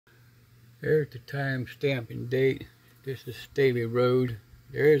There's the time stamp and date. This is Staley Road.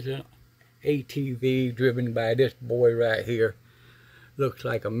 There's an ATV driven by this boy right here. Looks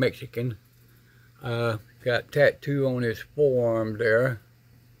like a Mexican. Got tattoo on his forearm there.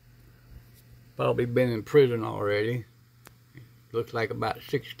 Probably been in prison already. Looks like about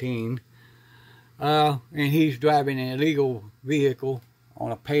 16. And he's driving an illegal vehicle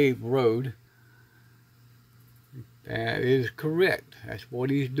on a paved road. That is correct. That's what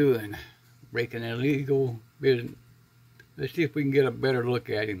he's doing. Breaking illegal business. Let's see if we can get a better look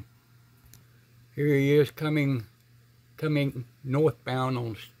at him. Here he is coming northbound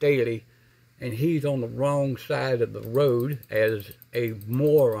on Staley, and he's on the wrong side of the road, as a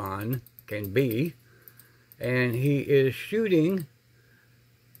moron can be, and he is shooting.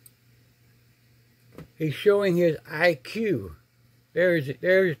 He's showing his IQ. There's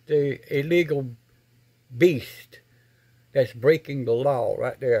the illegal beast that's breaking the law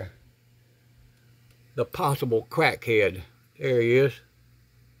right there. The possible crackhead. There he is.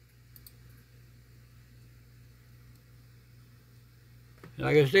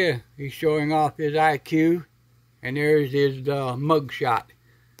 Like I said, he's showing off his IQ, and there's his mugshot.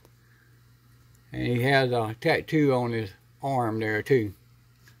 And he has a tattoo on his arm there too.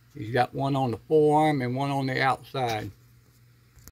 He's got one on the forearm and one on the outside.